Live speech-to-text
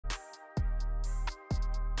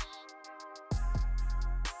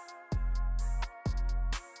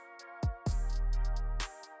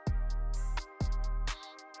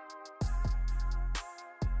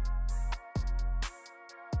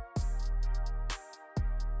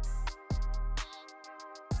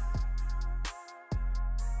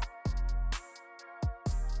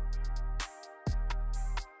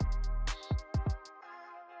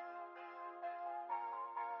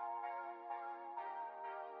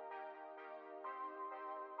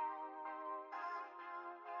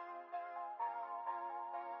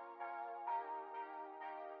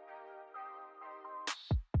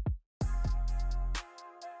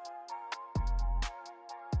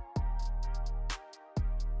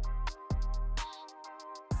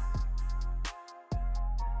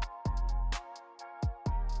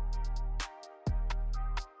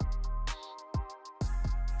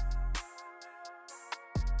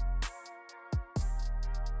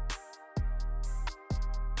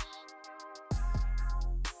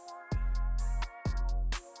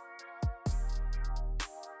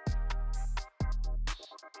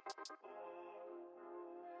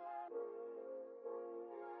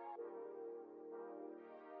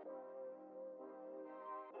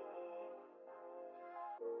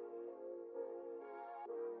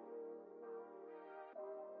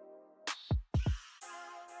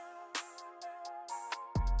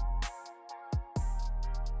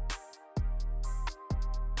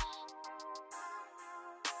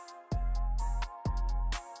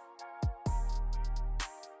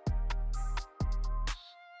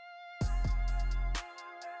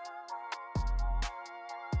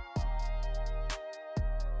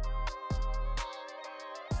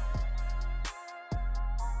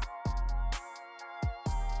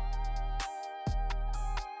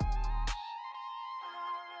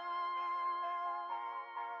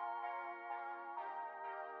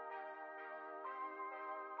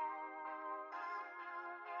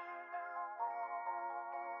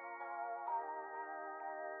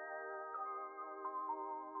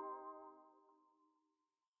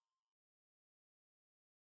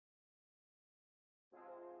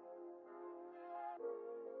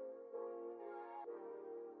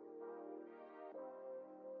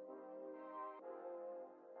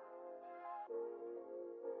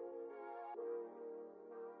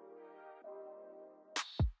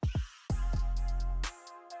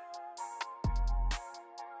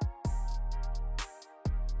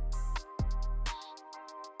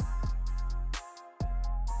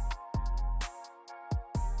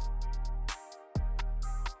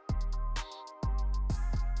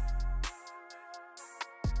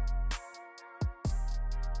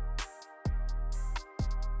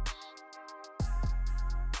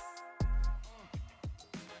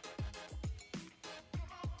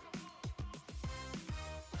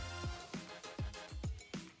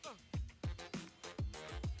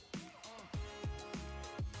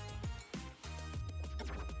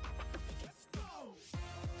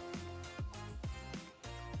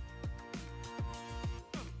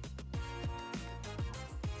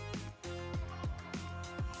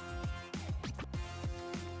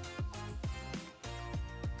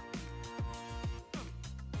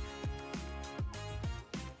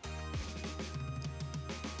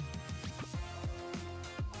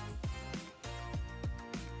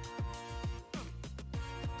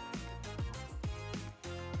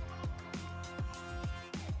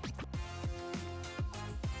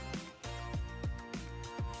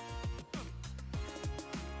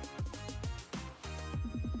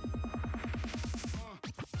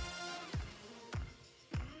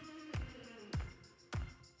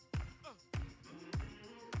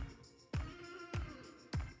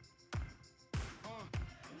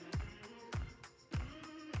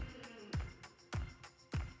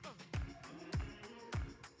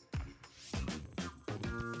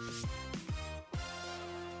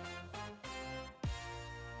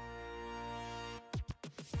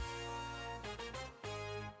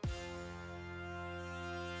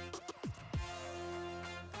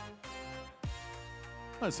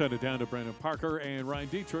Let's send it down to Brendan Parker and Ryan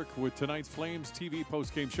Dittrick with tonight's Flames TV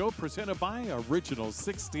postgame show presented by Original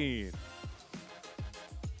 16.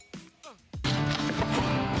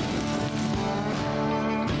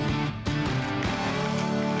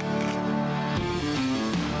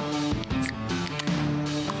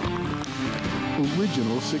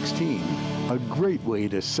 Original 16, a great way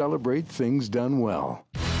to celebrate things done well.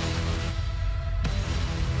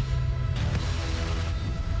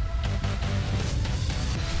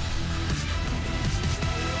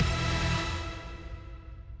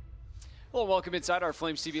 Well, welcome inside our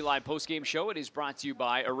Flames TV Live postgame show. It is brought to you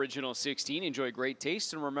by Original 16. Enjoy great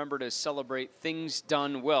taste and remember to celebrate things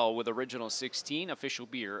done well with Original 16, official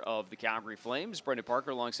beer of the Calgary Flames. Brendan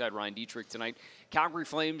Parker alongside Ryan Dittrick tonight. Calgary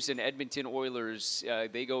Flames and Edmonton Oilers,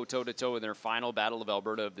 they go toe-to-toe in their final Battle of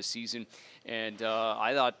Alberta of the season. And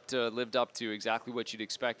I thought lived up to exactly what you'd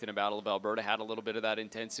expect in a Battle of Alberta. Had a little bit of that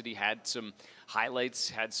intensity, had some highlights,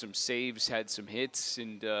 had some saves, had some hits,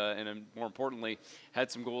 and more importantly, had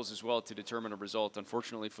some goals as well to determine a result.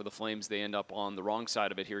 Unfortunately for the Flames, they end up on the wrong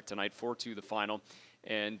side of it here tonight, 4-2 the final.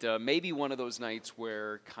 And maybe one of those nights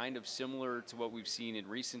where, kind of similar to what we've seen in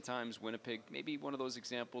recent times, Winnipeg, maybe one of those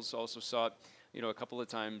examples, also saw it, you know, a couple of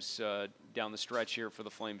times down the stretch here for the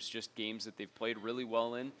Flames, just games that they've played really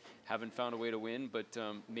well in, haven't found a way to win, but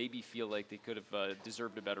maybe feel like they could have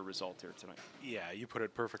deserved a better result here tonight. Yeah, you put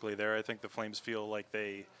it perfectly there. I think the Flames feel like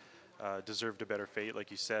they deserved a better fate, like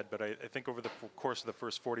you said, but I think over the course of the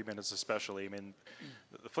first 40 minutes especially, I mean,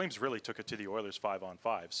 the Flames really took it to the Oilers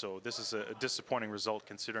 5-on-5, so this is a disappointing result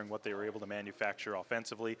considering what they were able to manufacture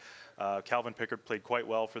offensively. Calvin Pickard played quite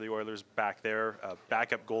well for the Oilers back there,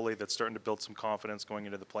 backup goalie that's starting to build some confidence going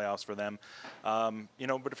into the playoffs for them. You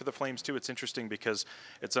know, but for the Flames too, it's interesting because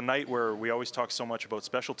it's a night where we always talk so much about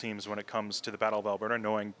special teams when it comes to the Battle of Alberta,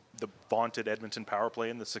 knowing the vaunted Edmonton power play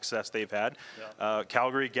and the success they've had. Yeah.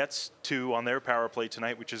 Calgary gets 2 on their power play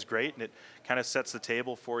tonight, which is great, and it kind of sets the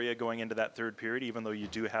table for you going into that third period, even though you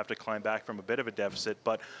do have to climb back from a bit of a deficit.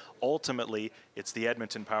 But ultimately, it's the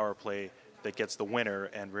Edmonton power play that gets the winner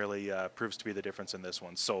and really proves to be the difference in this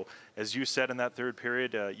one. So, as you said in that third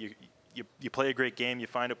period, you play a great game, you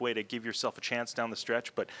find a way to give yourself a chance down the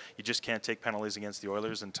stretch, but you just can't take penalties against the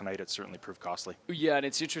Oilers, and tonight it certainly proved costly. Yeah, and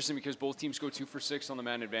it's interesting because both teams go 2 for 6 on the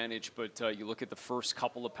man advantage, but you look at the first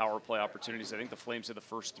couple of power play opportunities. I think the Flames had the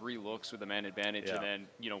first 3 looks with the man advantage, and then,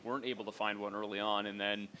 you know, weren't able to find one early on, and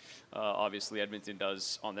then obviously Edmonton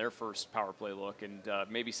does on their first power play look, and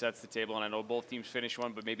maybe sets the table. And I know both teams finish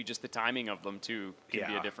one, but maybe just the timing of them too can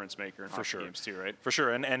be a difference maker in hockey games too, right? For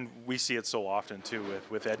sure, and we see it so often too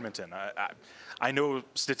with Edmonton. I know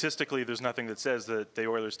statistically there's nothing that says that the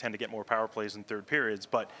Oilers tend to get more power plays in third periods,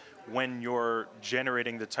 but when you're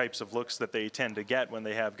generating the types of looks that they tend to get when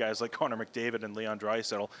they have guys like Connor McDavid and Leon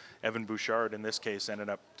Draisaitl, Evan Bouchard in this case ended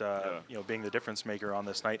up you know, being the difference maker on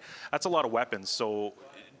this night. That's a lot of weapons. So,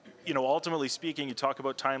 you know, ultimately speaking, you talk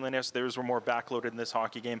about timeliness. Theirs were more backloaded in this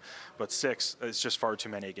hockey game, but 6 is just far too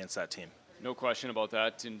many against that team. No question about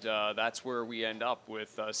that, and that's where we end up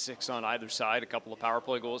with 6 on either side, a couple of power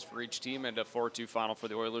play goals for each team, and a 4-2 final for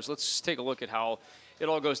the Oilers. Let's just take a look at how it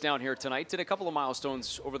all goes down here tonight, and a couple of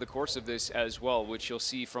milestones over the course of this as well, which you'll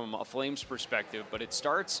see from a Flames perspective. But it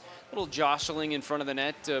starts a little jostling in front of the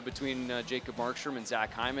net between Jacob Markstrom and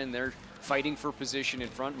Zach Hyman. They're fighting for position in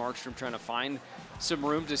front. Markstrom trying to find some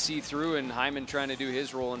room to see through, and Hyman trying to do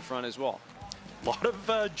his role in front as well. A lot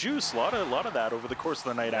of juice, a lot of that over the course of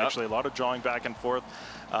the night, actually. A lot of jawing back and forth.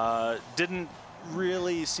 Didn't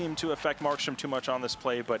really seem to affect Markstrom too much on this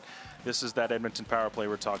play, but this is that Edmonton power play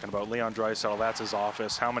we're talking about. Leon Draisaitl, that's his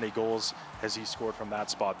office. How many goals has he scored from that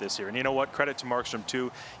spot this year? And you know what? Credit to Markstrom,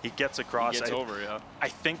 too. He gets across. He gets over, yeah. I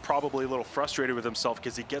think probably a little frustrated with himself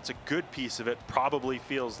because he gets a good piece of it, probably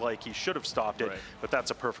feels like he should have stopped it, but that's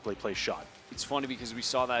a perfectly placed shot. It's funny because we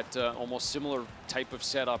saw that almost similar type of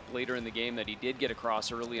setup later in the game that he did get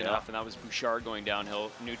across early enough, and that was Bouchard going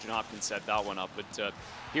downhill. Nugent Hopkins set that one up. But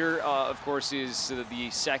here, of course, is the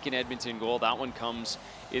second Edmonton goal. That one comes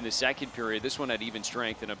in the second period. This one at even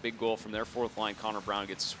strength, and a big goal from their fourth line. Connor Brown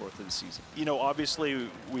gets his 4th of the season. You know, obviously,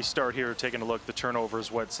 we start here taking a look. The turnover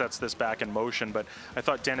is what sets this back in motion, but I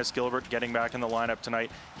thought Dennis Gilbert getting back in the lineup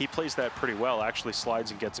tonight, he plays that pretty well, actually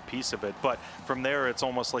slides and gets a piece of it. But from there, it's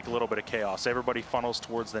almost like a little bit of chaos. Everybody funnels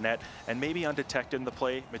towards the net, and maybe undetected in the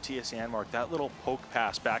play, Matthias Janmark, that little poke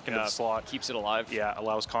pass back into the slot. Keeps it alive. Yeah,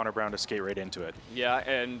 allows Connor Brown to skate right into it. Yeah,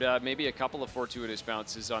 and maybe a couple of fortuitous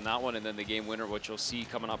bounces on that one, and then the game winner, which you'll see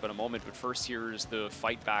coming up in a moment. But first, here is the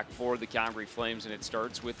fight back for the Calgary Flames, and it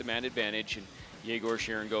starts with the man advantage. And Yegor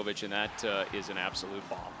Sharangovich, and that is an absolute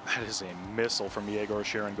bomb. That is a missile from Yegor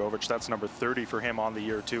Sharangovich. That's number 30 for him on the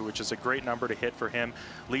year too, which is a great number to hit for him.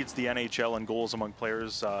 Leads the NHL in goals among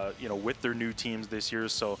players, with their new teams this year.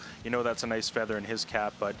 So, that's a nice feather in his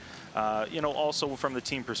cap. But, also from the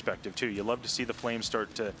team perspective too, you love to see the Flames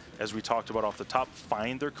start to, as we talked about off the top,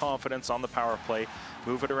 find their confidence on the power play,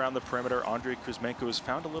 move it around the perimeter. Andrei Kuzmenko has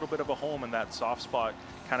found a little bit of a home in that soft spot,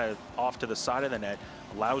 kind of off to the side of the net,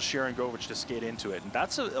 allows Sharangovich to skate into it. And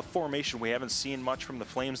that's a formation we haven't seen much from the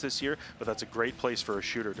Flames this year, but that's a great place for a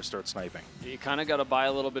shooter to start sniping. You kind of got to buy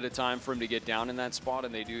a little bit of time for him to get down in that spot,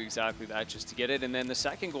 and they do exactly that just to get it. And then the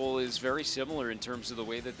second goal is very similar in terms of the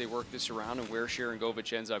way that they work this around and where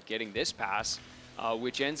Sharangovich ends up getting this pass,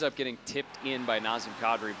 which ends up getting tipped in by Nazem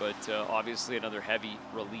Kadri, but obviously another heavy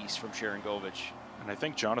release from Sharangovich. And I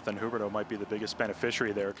think Jonathan Huberdeau might be the biggest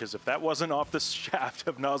beneficiary there, because if that wasn't off the shaft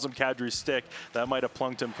of Nazem Kadri's stick, that might have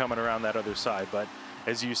plunked him coming around that other side. But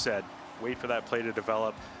as you said, wait for that play to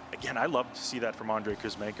develop. Again, I love to see that from Andrei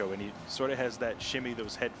Kuzmenko, and he sort of has that shimmy,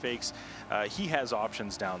 those head fakes. He has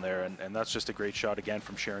options down there, and that's just a great shot again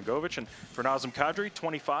from Sharangovich. And for Nazem Kadri,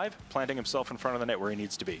 25, planting himself in front of the net where he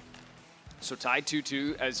needs to be. So tied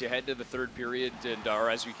 2-2 as you head to the third period, or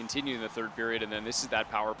as we continue in the third period, and then this is that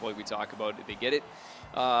power play we talk about. They get it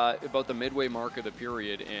about the midway mark of the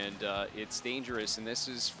period, and it's dangerous, and this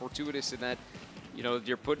is fortuitous in that,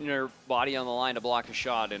 you're putting your body on the line to block a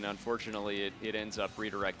shot, and unfortunately it ends up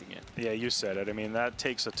redirecting it. Yeah, you said it. I mean, that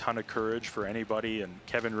takes a ton of courage for anybody, and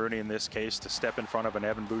Kevin Rooney in this case, to step in front of an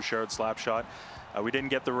Evan Bouchard slap shot. We didn't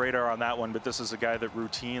get the radar on that one, but this is a guy that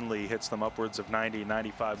routinely hits them upwards of 90,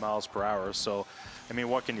 95 miles per hour. So, I mean,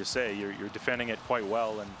 what can you say? You're defending it quite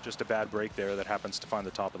well, and just a bad break there that happens to find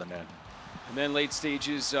the top of the net. And then late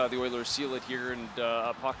stages, the Oilers seal it here, and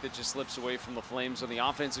a puck that just slips away from the Flames on the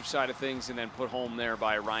offensive side of things, and then put home there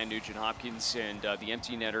by Ryan Nugent-Hopkins, and the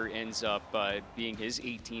empty netter ends up being his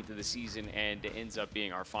 18th of the season, and ends up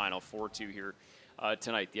being our final 4-2 here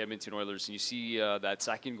tonight, the Edmonton Oilers. And you see that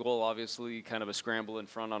second goal, obviously kind of a scramble in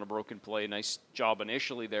front on a broken play. Nice job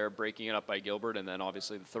initially there, breaking it up by Gilbert, and then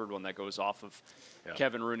obviously the third one that goes off of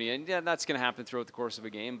Kevin Rooney. And yeah, that's going to happen throughout the course of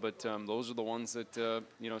a game, but those are the ones that,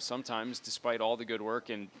 sometimes, despite all the good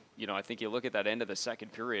work, and, I think you look at that end of the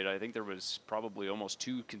second period, I think there was probably almost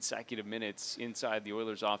 2 consecutive minutes inside the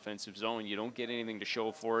Oilers' offensive zone. You don't get anything to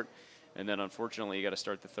show for it, and then unfortunately you got to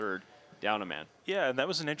start the third down a man. Yeah, and that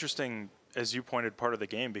was an interesting, as you pointed, part of the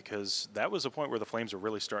game, because that was a point where the Flames were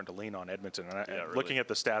really starting to lean on Edmonton. And really. Looking at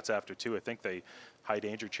the stats after too, I think they high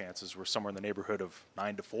danger chances were somewhere in the neighborhood of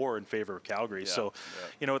 9-4 in favor of Calgary. So,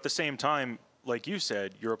 at the same time, like you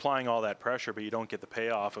said, you're applying all that pressure, but you don't get the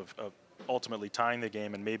payoff of ultimately tying the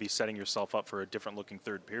game and maybe setting yourself up for a different looking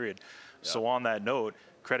third period. So on that note,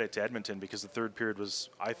 credit to Edmonton, because the third period was,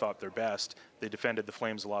 I thought, their best. They defended the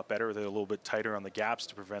Flames a lot better. They were a little bit tighter on the gaps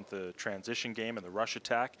to prevent the transition game and the rush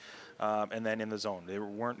attack, and then in the zone. There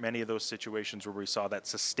weren't many of those situations where we saw that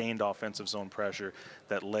sustained offensive zone pressure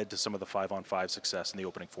that led to some of the 5-on-5 success in the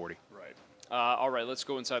opening 40. Right. All right, let's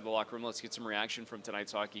go inside the locker room. Let's get some reaction from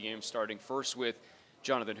tonight's hockey game, starting first with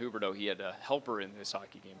Jonathan Huberdeau. He had a helper in this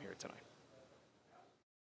hockey game here tonight.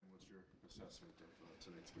 What's your assessment of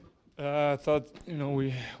tonight's game? I thought,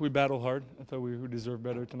 we battled hard. I thought we deserved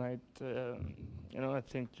better tonight. I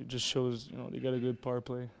think it just shows, they got a good power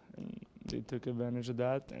play, and they took advantage of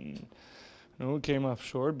that. And we came off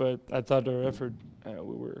short, but I thought our effort, I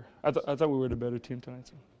thought we were the better team tonight.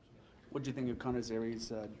 So. What do you think of Connor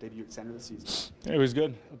Zeri's debut at center of the season? It was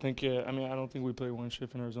good. I think. I don't think we played one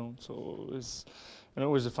shift in our zone, so it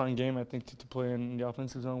was a fun game. I think to play in the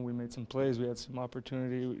offensive zone, we made some plays. We had some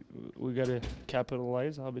opportunity. We got to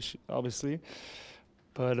capitalize, obviously.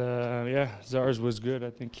 But Zars was good. I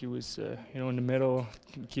think he was, in the middle,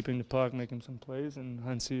 keeping the puck, making some plays, and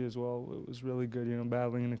Hansi as well. It was really good.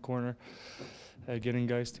 Battling in the corner, getting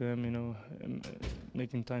guys to him. And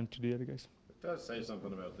making time to the other guys. It does say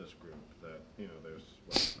something about this group that,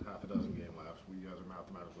 there's half a dozen game left. You guys are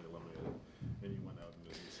mathematically eliminated, and you went out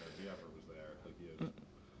and, as you said, the effort was there. Like, it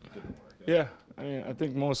didn't work. Yeah, I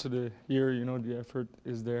think most of the year, the effort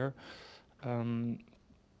is there.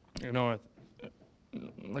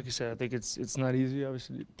 Like you said, I think it's not easy,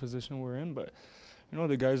 obviously, the position we're in, but,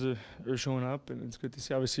 the guys are showing up, and it's good to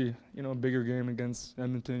see. Obviously, a bigger game against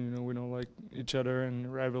Edmonton, we don't like each other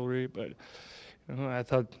and rivalry, but, I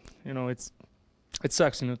thought, it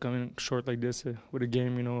sucks, coming short like this with a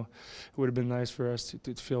game. It would have been nice for us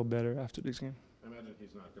to feel better after this game. I imagine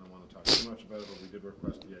he's not going to want to talk too much about it, but we did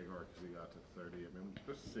request Yegor because he got to 30. I mean,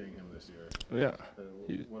 just seeing him this year. Yeah.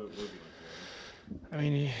 What would you like to I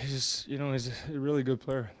mean, he's a really good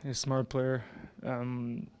player. He's a smart player.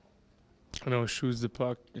 shoots the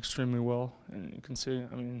puck extremely well, and you can see,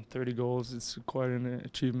 I mean, 30 goals. It's quite an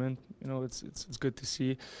achievement. It's good to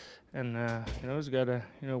see, and he's got to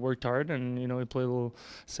worked hard, and he played a little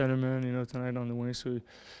centerman tonight on the wing. So,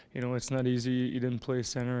 it's not easy. He didn't play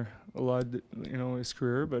center a lot, his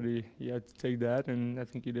career, but he had to take that, and I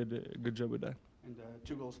think he did a good job with that. And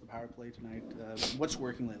 2 goals to the power play tonight. What's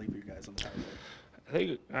working lately for you guys on the power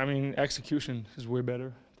play? I think, execution is way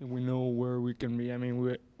better. I think we know where we can be. I mean,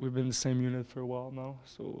 we've been the same unit for a while now,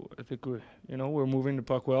 so I think we're moving the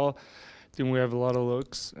puck well. I think we have a lot of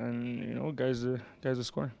looks, and guys are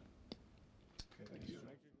scoring.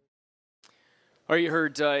 All right, you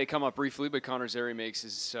heard it come up briefly, but Connor Zary makes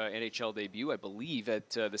his NHL debut, I believe, at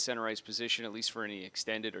the center ice position, at least for any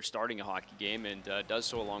extended or starting a hockey game, and does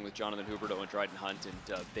so along with Jonathan Huberdeau and Dryden Hunt.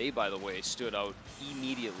 And they, by the way, stood out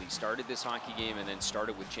immediately, started this hockey game, and then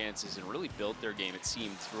started with chances and really built their game, it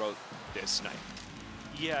seemed, throughout this night.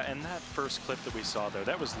 Yeah, and that first clip that we saw there,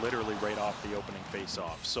 that was literally right off the opening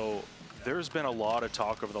face-off. So there's been a lot of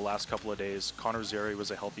talk over the last couple of days. Connor Zary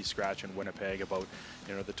was a healthy scratch in Winnipeg about,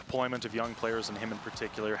 the deployment of young players and him in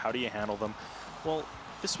particular. How do you handle them? Well,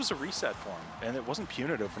 this was a reset for him, and it wasn't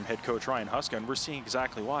punitive from head coach Ryan Huska, and we're seeing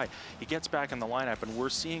exactly why. He gets back in the lineup, and we're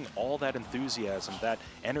seeing all that enthusiasm, that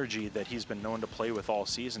energy that he's been known to play with all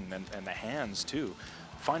season, and the hands too.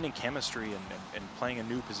 Finding chemistry and playing a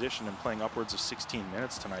new position and playing upwards of 16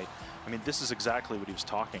 minutes tonight. I mean, this is exactly what he was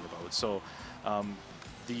talking about. So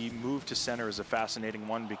the move to center is a fascinating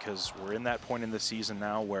one, because we're in that point in the season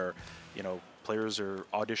now where, players are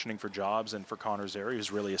auditioning for jobs, and for Connor Zary,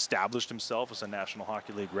 who's really established himself as a National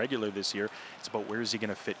Hockey League regular this year, it's about where is he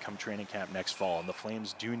going to fit come training camp next fall. And the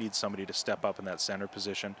Flames do need somebody to step up in that center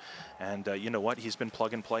position. And you know what? He's been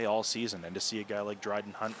plug and play all season. And to see a guy like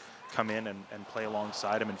Dryden Hunt come in and play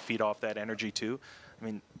alongside him and feed off that energy too, I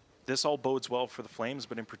mean, this all bodes well for the Flames,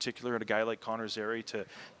 but in particular at a guy like Connor Zary to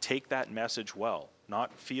take that message well,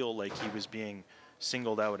 not feel like he was being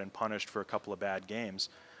singled out and punished for a couple of bad games.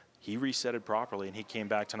 He reset it properly, and he came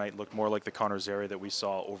back tonight and looked more like the Connor Zary that we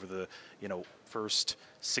saw over the first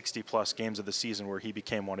 60-plus games of the season, where he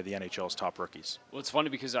became one of the NHL's top rookies. Well, it's funny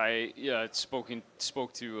because I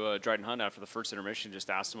spoke to Dryden Hunt after the first intermission,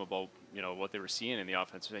 just asked him about what they were seeing in the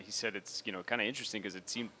offense. He said it's kind of interesting because it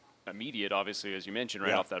seemed immediate, obviously, as you mentioned,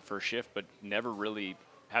 right off that first shift, but never really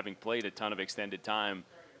having played a ton of extended time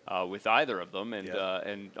with either of them,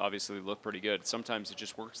 and obviously look pretty good. Sometimes it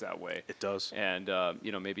just works that way. It does. And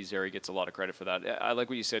maybe Zary gets a lot of credit for that. I like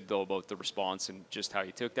what you said though about the response and just how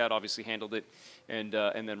he took that, obviously handled it, and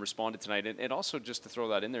then responded tonight. And also, just to throw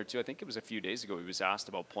that in there too, I think it was a few days ago he was asked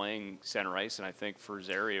about playing center ice, and I think for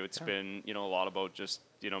Zary it's been a lot about just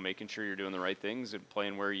making sure you're doing the right things and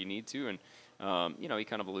playing where you need to, and he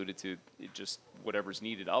kind of alluded to just whatever's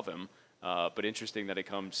needed of him. But interesting that it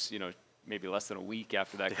comes maybe less than a week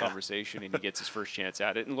after that conversation, and he gets his first chance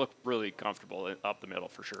at it and looked really comfortable up the middle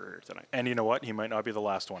for sure here tonight. And you know what? He might not be the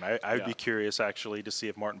last one. I would be curious, actually, to see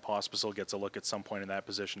if Martin Pospisil gets a look at some point in that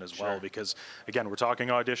position as well, because, again, we're talking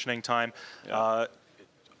auditioning time.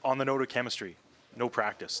 On the note of chemistry, no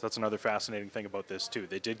practice. That's another fascinating thing about this, too.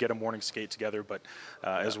 They did get a morning skate together, but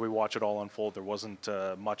as we watch it all unfold, there wasn't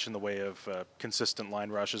much in the way of consistent line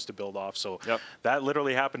rushes to build off. So that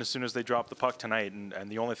literally happened as soon as they dropped the puck tonight. And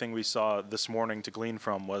the only thing we saw this morning to glean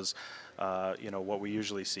from was, what we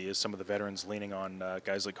usually see is some of the veterans leaning on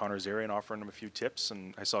guys like Connor Zary and offering him a few tips.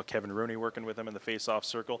 And I saw Kevin Rooney working with him in the face-off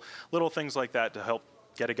circle. Little things like that to help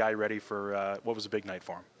get a guy ready for what was a big night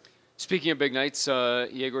for him. Speaking of big nights,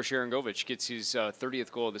 Yegor Sharangovich gets his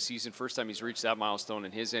 30th goal of the season. First time he's reached that milestone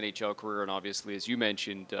in his NHL career, and obviously, as you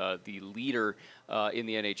mentioned, the leader in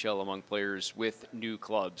the NHL among players with new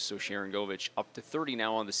clubs. So Sharangovich up to 30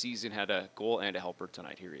 now on the season, had a goal and a helper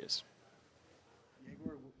tonight. Here he is.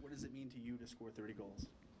 Yegor, what does it mean to you to score 30 goals?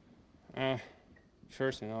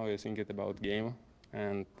 First, I think it's about game,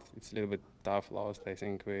 and it's a little bit tough lost. I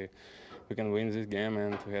think we can win this game,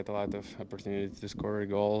 and we had a lot of opportunities to score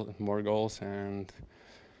more goals, and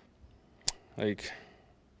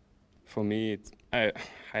for me, I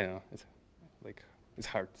don't know. It's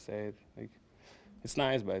hard to say it. It's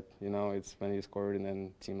nice, but it's when you scored and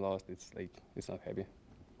then team lost. It's not happy.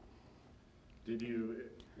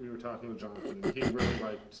 We were talking to Jonathan, and he really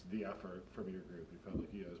liked the effort from your group. He felt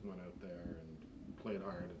like you guys went out there and played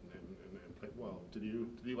hard and played well. Did you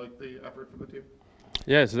like the effort from the team?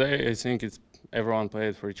 Yeah, today I think everyone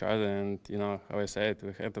played for each other, and how I said,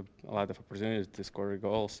 we had a lot of opportunities to score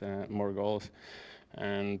goals and more goals,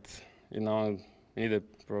 and we needed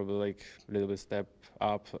probably a little bit step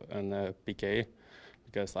up on the PK,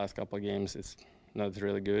 because last couple of games it's not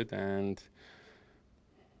really good, and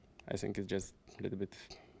I think it's just a little bit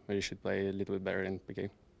we should play a little bit better in PK.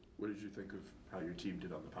 What did you think of how your team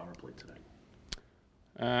did on the power play tonight?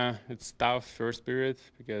 It's tough first period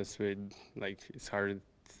because it's hard.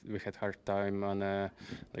 We had hard time on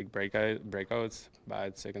breakouts,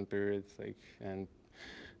 but second period and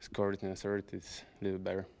scored in the third. It's a little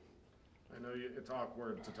better. I know it's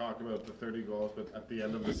awkward to talk about the 30 goals, but at the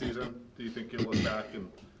end of the season, do you think you'll look back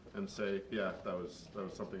and say, yeah, that was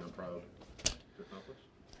something I'm proud to accomplish?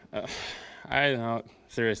 I don't know.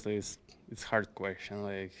 Seriously, it's a hard question.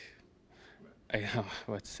 I don't know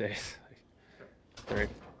what to say. Sorry.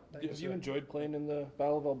 Have you enjoyed playing in the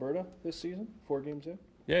Battle of Alberta this season? 4 games in?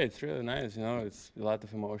 Yeah, it's really nice. It's a lot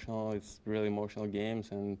of emotional. It's really emotional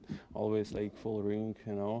games and always full rink.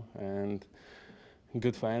 And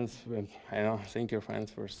good fans. Thank you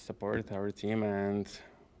fans for support our team, and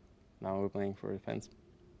now we're playing for the fans.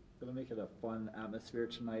 Going to make it a fun atmosphere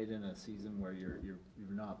tonight in a season where you're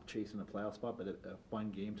not chasing the playoff spot, but a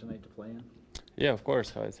fun game tonight to play in. Yeah, of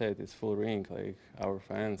course. How I said, it's full rink, our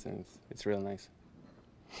fans, and it's real nice.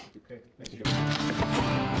 Okay, thank you.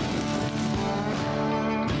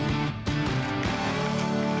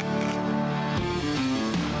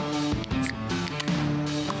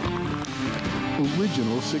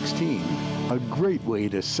 Original 16, a great way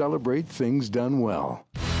to celebrate things done well.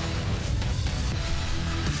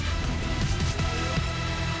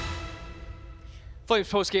 Flames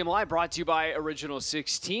Postgame Live brought to you by Original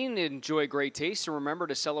 16. Enjoy great taste and remember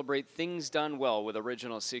to celebrate things done well with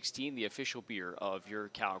Original 16, the official beer of your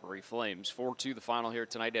Calgary Flames. 4-2 the final here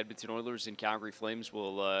tonight. Edmonton Oilers and Calgary Flames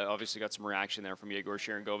will obviously got some reaction there from Yegor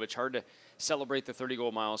Sharangovich. Hard to celebrate the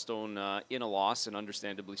 30-goal milestone in a loss, and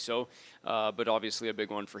understandably so, but obviously a big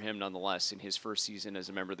one for him nonetheless in his first season as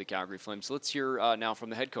a member of the Calgary Flames. Let's hear now from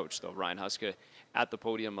the head coach, though, Ryan Huska, at the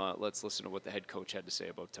podium. Let's listen to what the head coach had to say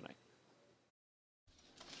about tonight.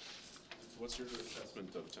 What's your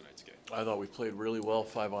assessment of tonight's game? I thought we played really well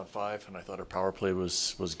 5-on-5, and I thought our power play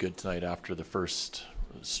was good tonight after the first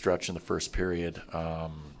stretch in the first period. I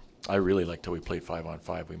really liked how we played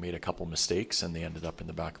 5-on-5. We made a couple mistakes, and they ended up in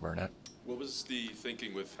the back of our net. What was the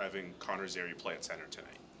thinking with having Connor Zary play at center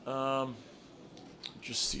tonight?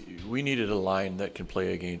 We needed a line that can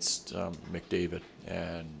play against McDavid,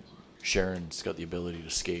 and Sharon's got the ability to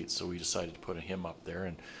skate, so we decided to put him up there.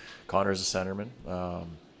 And Connor's a centerman.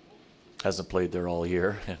 Hasn't played there all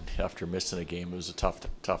year, and after missing a game, it was a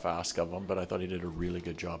tough ask of him, but I thought he did a really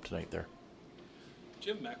good job tonight there. Do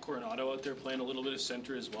you have Matt Coronado out there playing a little bit of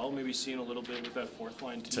center as well? Maybe seeing a little bit with that fourth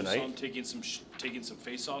line too. Tonight? So taking some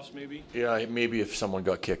face-offs maybe? Yeah, maybe if someone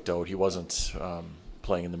got kicked out. He wasn't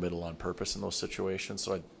playing in the middle on purpose in those situations,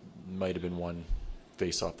 so it might have been one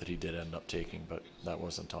face-off that he did end up taking, but that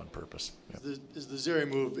wasn't on purpose. Yeah. Is the Zary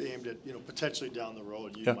move aimed at potentially down the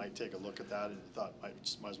road? You might take a look at that and thought might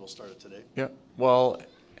as well start it today. Yeah, well,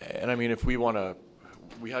 and I mean if we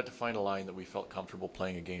had to find a line that we felt comfortable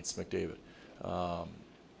playing against McDavid,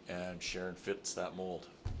 and Sharon fits that mold,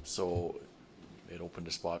 so it opened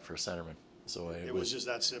a spot for a centerman. So it was just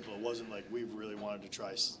that simple. It wasn't like we've really wanted to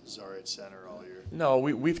try Zary at center all year. No,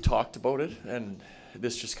 we've talked about it, and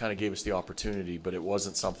this just kind of gave us the opportunity, but it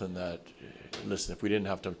wasn't something that, listen, if we didn't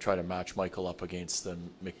have to try to match Michael up against the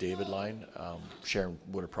McDavid line, Sharon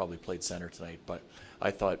would have probably played center tonight. But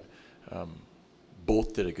I thought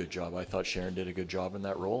both did a good job. I thought Sharon did a good job in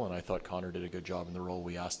that role, and I thought Connor did a good job in the role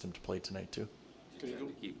we asked him to play tonight too. Do you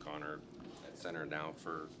intend to keep Connor at center now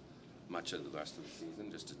for much of the rest of the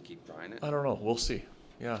season, just to keep trying it? I don't know. We'll see.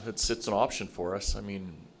 Yeah, it's an option for us. I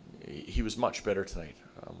mean, he was much better tonight.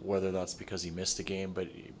 Whether that's because he missed a game, but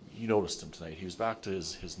you noticed him tonight. He was back to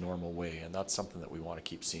his normal way, and that's something that we want to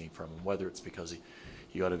keep seeing from him. Whether it's because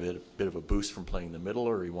he got a bit of a boost from playing in the middle,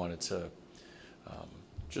 or he wanted to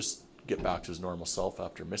just get back to his normal self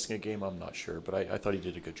after missing a game, I'm not sure. But I thought he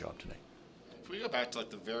did a good job tonight. If we go back to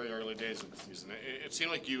the very early days of the season, it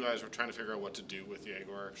seemed like you guys were trying to figure out what to do with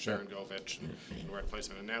Yegor Sharangovich and the right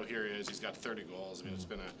placement. And now here he is. He's got 30 goals. I mean, it's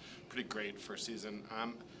been a pretty great first season.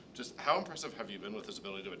 Just how impressive have you been with his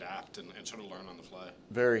ability to adapt and sort of learn on the fly?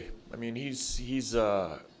 Very. I mean, he's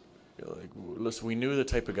listen, we knew the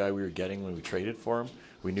type of guy we were getting when we traded for him.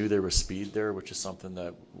 We knew there was speed there, which is something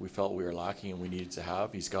that we felt we were lacking and we needed to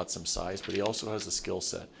have. He's got some size, but he also has a skill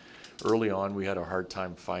set. Early on, we had a hard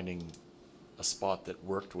time finding a spot that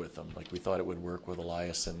worked with him. Like we thought it would work with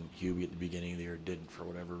Elias and Hubie at the beginning of the year. It didn't for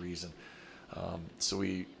whatever reason. So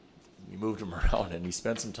we moved him around, and he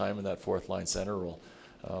spent some time in that fourth line center role.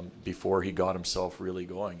 Before he got himself really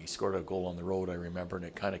going. He scored a goal on the road, I remember, and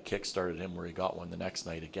it kind of kick-started him where he got one the next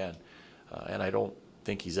night again. And I don't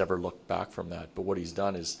think he's ever looked back from that. But what he's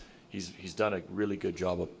done is he's done a really good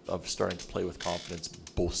job of starting to play with confidence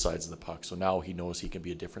both sides of the puck. So now he knows he can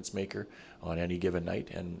be a difference maker on any given night,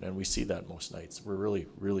 and we see that most nights. We're really,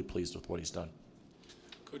 really pleased with what he's done.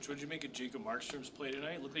 Coach, what did you make of Jacob Markstrom's play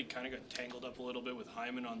tonight? It looked like he kind of got tangled up a little bit with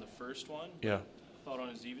Hyman on the first one. Yeah. Thought on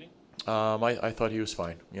his evening? I thought he was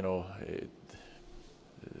fine. You know,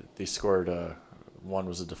 they scored, one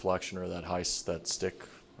was a deflection or that stick,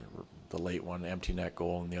 the late one, empty net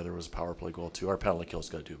goal, and the other was a power play goal too. Our penalty kill's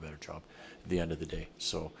got to do a better job at the end of the day.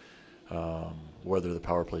 So whether the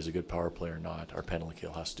power play is a good power play or not, our penalty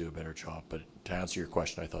kill has to do a better job. But to answer your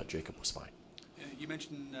question, I thought Jacob was fine. You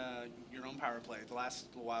mentioned your own power play. The last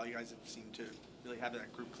little while, you guys have seemed to really have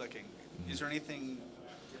that group clicking. Is there anything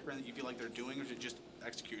different that you feel like they're doing, or is it just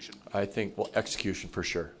execution? I think, well, execution for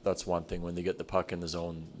sure. That's one thing. When they get the puck in the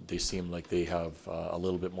zone, they seem like they have a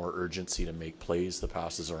little bit more urgency to make plays. The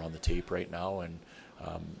passes are on the tape right now, and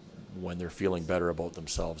when they're feeling better about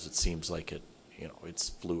themselves, it seems like it's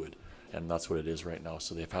fluid, and that's what it is right now.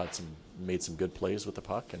 So they've made some good plays with the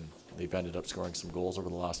puck, and they've ended up scoring some goals over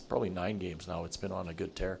the last probably 9 games now. It's been on a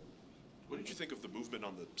good tear. What did you think of the movement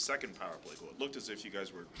on the second power play goal? It looked as if you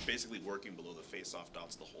guys were basically working below the face-off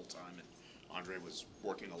dots the whole time, and Andre was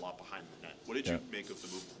working a lot behind the net. What did you make of the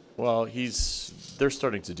movement? Well, they're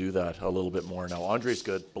starting to do that a little bit more now. Andre's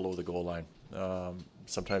good below the goal line.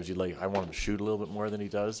 Sometimes I want him to shoot a little bit more than he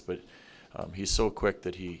does, but he's so quick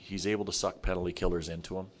that he's able to suck penalty killers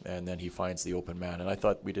into him, and then he finds the open man. And I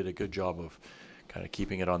thought we did a good job of kind of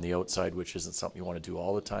keeping it on the outside, which isn't something you want to do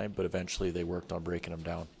all the time, but eventually they worked on breaking them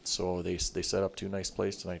down. So they set up 2 nice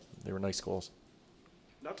plays tonight. They were nice goals.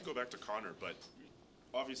 Not to go back to Connor, but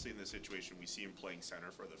obviously in this situation we see him playing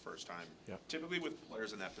center for the first time. Yeah. Typically with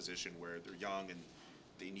players in that position where they're young and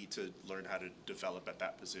they need to learn how to develop at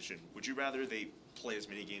that position, would you rather they play as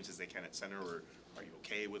many games as they can at center, or are you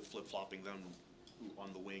okay with flip-flopping them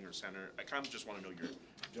on the wing or center? I kind of just want to know your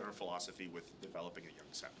general philosophy with developing a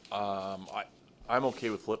young center. I'm okay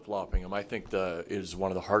with flip-flopping him. I think is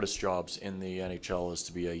one of the hardest jobs in the NHL is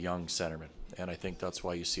to be a young centerman. And I think that's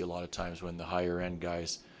why you see a lot of times when the higher-end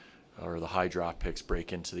guys or the high draft picks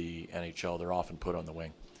break into the NHL, they're often put on the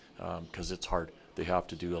wing because it's hard. They have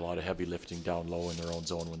to do a lot of heavy lifting down low in their own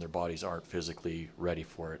zone when their bodies aren't physically ready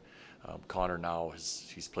for it. Connor now,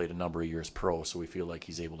 he's played a number of years pro, so we feel like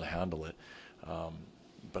he's able to handle it.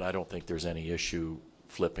 But I don't think there's any issue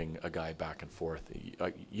flipping a guy back and forth.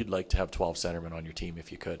 You'd like to have 12 centermen on your team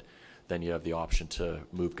if you could. Then you have the option to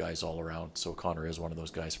move guys all around. So Connor is one of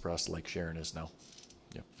those guys for us, like Sharon is now.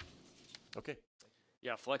 Yeah. Okay.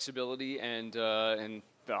 Yeah, flexibility and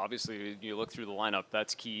obviously you look through the lineup,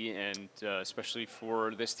 that's key, and especially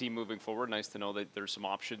for this team moving forward, nice to know that there's some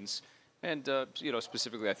options. And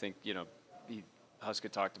specifically, I think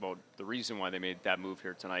Huska talked about the reason why they made that move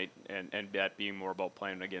here tonight, and that being more about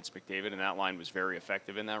playing against McDavid, and that line was very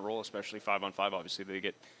effective in that role, especially 5-on-5. Obviously, they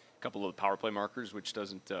get a couple of power play markers, which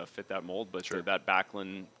doesn't fit that mold, but sure. That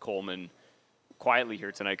Backlund, Coleman, quietly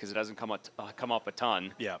here tonight, because it doesn't come up a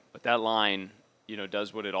ton. Yeah. But that line,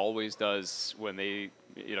 does what it always does when they,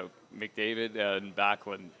 McDavid and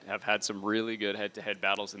Backlund have had some really good head-to-head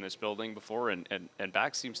battles in this building before, and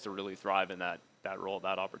Back seems to really thrive in that role,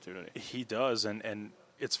 that opportunity. He does, and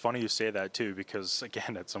it's funny you say that too, because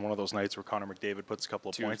again, it's on one of those nights where Connor McDavid puts a couple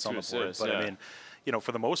of points on the board. But I mean,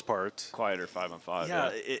 for the most part, quieter 5-on-5. Yeah,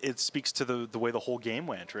 it speaks to the way the whole game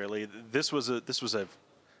went. Really, this was a.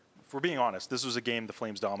 If we're being honest, this was a game the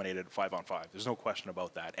Flames dominated 5-on-5. There's no question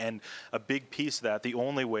about that. And a big piece of that, the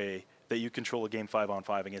only way that you control a game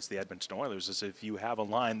 5-on-5 against the Edmonton Oilers is if you have a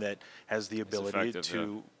line that has the ability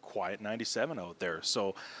to quiet 97 out there.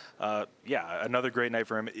 So, another great night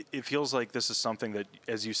for him. It feels like this is something that,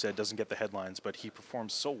 as you said, doesn't get the headlines, but he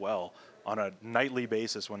performs so well on a nightly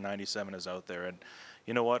basis when 97 is out there. And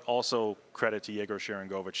you know what? Also, credit to Yegor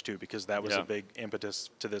Sharangovich, too, because that was a big impetus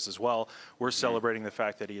to this as well. We're celebrating the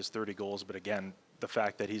fact that he has 30 goals, but again, the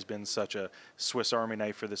fact that he's been such a Swiss Army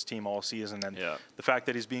knife for this team all season, and the fact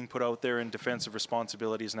that he's being put out there in defensive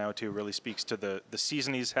responsibilities now, too, really speaks to the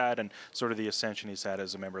season he's had and sort of the ascension he's had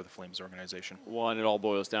as a member of the Flames organization. Well, and it all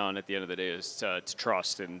boils down at the end of the day is to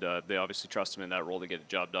trust, and they obviously trust him in that role to get the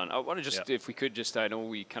job done. I want to just, if we could just, I know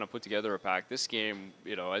we kind of put together a pack. This game,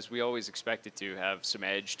 as we always expect it to, have some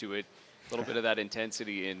edge to it, a little bit of that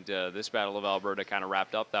intensity, and this Battle of Alberta kind of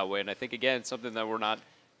wrapped up that way. And I think, again, something that we're not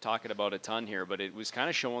talking about a ton here, but it was kind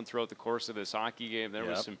of shown throughout the course of this hockey game. There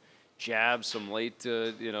was some jabs, some late,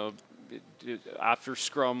 after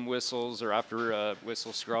scrum whistles, or after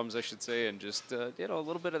whistle scrums, I should say, and just a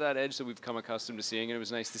little bit of that edge that we've come accustomed to seeing. And it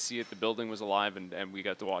was nice to see it. The building was alive, and we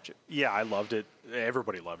got to watch it. Yeah, I loved it.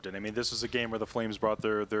 Everybody loved it. I mean, this is a game where the Flames brought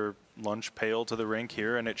their lunch pail to the rink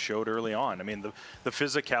here, and it showed early on. I mean, the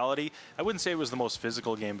physicality, I wouldn't say it was the most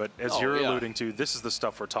physical game, but as you're alluding to, this is the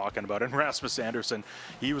stuff we're talking about. And Rasmus Andersson,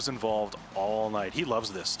 he was involved all night. He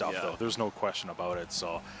loves this stuff, though. There's no question about it.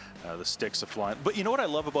 So the sticks are flying. But you know what I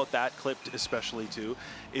love about that clip especially, too,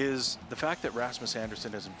 is the fact that Rasmus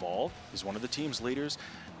Andersson is involved. He's one of the team's leaders.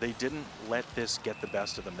 They didn't let this get the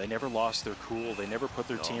best of them. They never lost their cool. They never put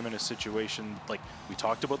their team in a situation like we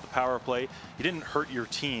talked about the power play. You didn't hurt your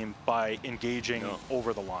team by engaging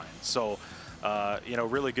over the line. So,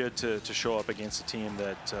 really good to show up against a team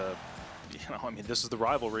that, I mean, this is the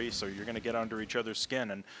rivalry, so you're going to get under each other's skin.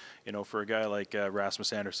 And, for a guy like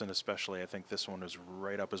Rasmus Andersson especially, I think this one is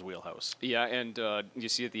right up his wheelhouse. Yeah, and you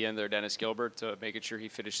see at the end there, Dennis Gilbert making sure he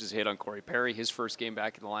finishes a hit on Corey Perry, his first game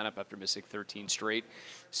back in the lineup after missing 13 straight.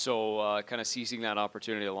 So kind of seizing that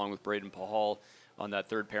opportunity along with Braden Pahal on that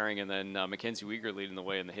third pairing, and then Mackenzie Weegar leading the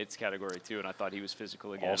way in the hits category too, and I thought he was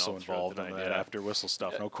physical again. Also involved in that after whistle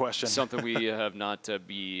stuff, no question. Something we have not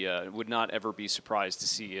would not ever be surprised to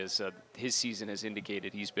see, as his season has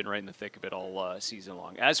indicated he's been right in the thick of it all season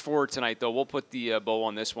long. As for tonight, though, we'll put the bow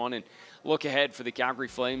on this one and look ahead for the Calgary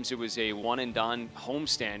Flames. It was a one-and-done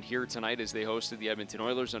homestand here tonight as they hosted the Edmonton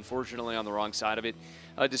Oilers, unfortunately on the wrong side of it,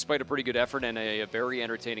 despite a pretty good effort and a very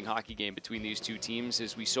entertaining hockey game between these two teams,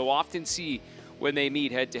 as we so often see when they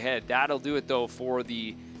meet head-to-head. That'll do it, though, for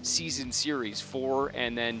the season series, 4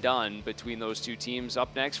 and then done between those two teams.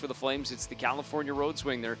 Up next for the Flames, it's the California Road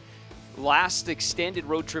Swing, their last extended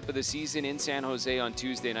road trip of the season in San Jose on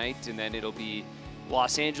Tuesday night, and then it'll be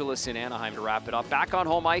Los Angeles and Anaheim to wrap it up. Back on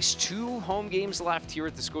home ice, 2 home games left here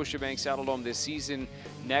at the Scotiabank Saddledome this season.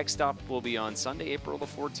 Next up will be on Sunday, April the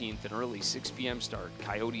 14th, an early 6 p.m. start,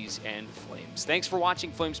 Coyotes and Flames. Thanks for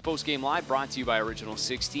watching Flames Postgame Live, brought to you by Original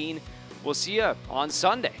 16. We'll see you on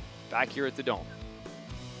Sunday back here at the Dome.